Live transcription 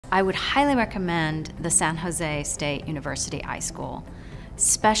I would highly recommend the San Jose State University iSchool,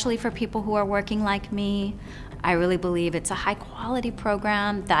 especially for people who are working like me. I really believe it's a high-quality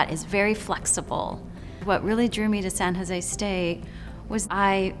program that is very flexible. What really drew me to San Jose State was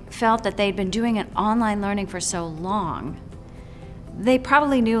I felt that they'd been doing an online learning for so long. They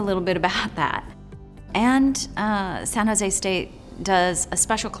probably knew a little bit about that. And San Jose State does a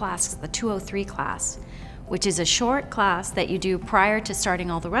special class, the 203 class, which is a short class that you do prior to starting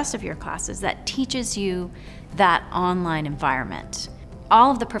all the rest of your classes that teaches you that online environment.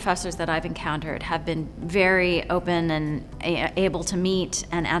 All of the professors that I've encountered have been very open and able to meet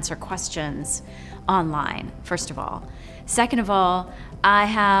and answer questions online, first of all. Second of all, I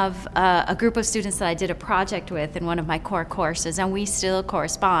have a group of students that I did a project with in one of my core courses, and we still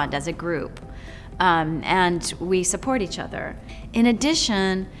correspond as a group. And we support each other. In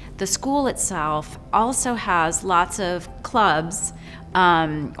addition, the school itself also has lots of clubs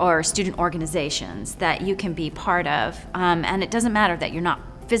or student organizations that you can be part of, and it doesn't matter that you're not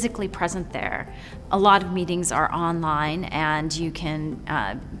physically present there. A lot of meetings are online, and you can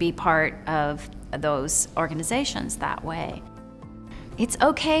be part of those organizations that way. It's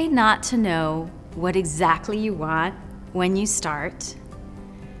okay not to know what exactly you want when you start,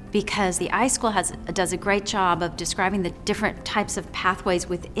 because the iSchool does a great job of describing the different types of pathways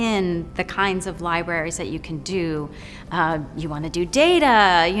within the kinds of libraries that you can do. You want to do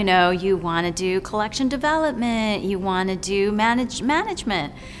data, you want to do collection development, you want to do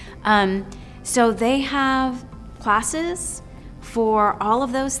management. So they have classes for all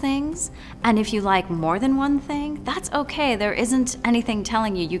of those things, and if you like more than one thing, that's okay. There isn't anything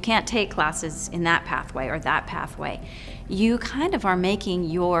telling you can't take classes in that pathway or that pathway. You kind of are making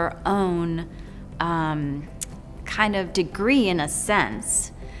your own kind of degree in a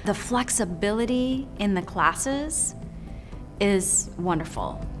sense. The flexibility in the classes is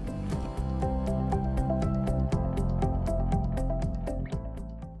wonderful.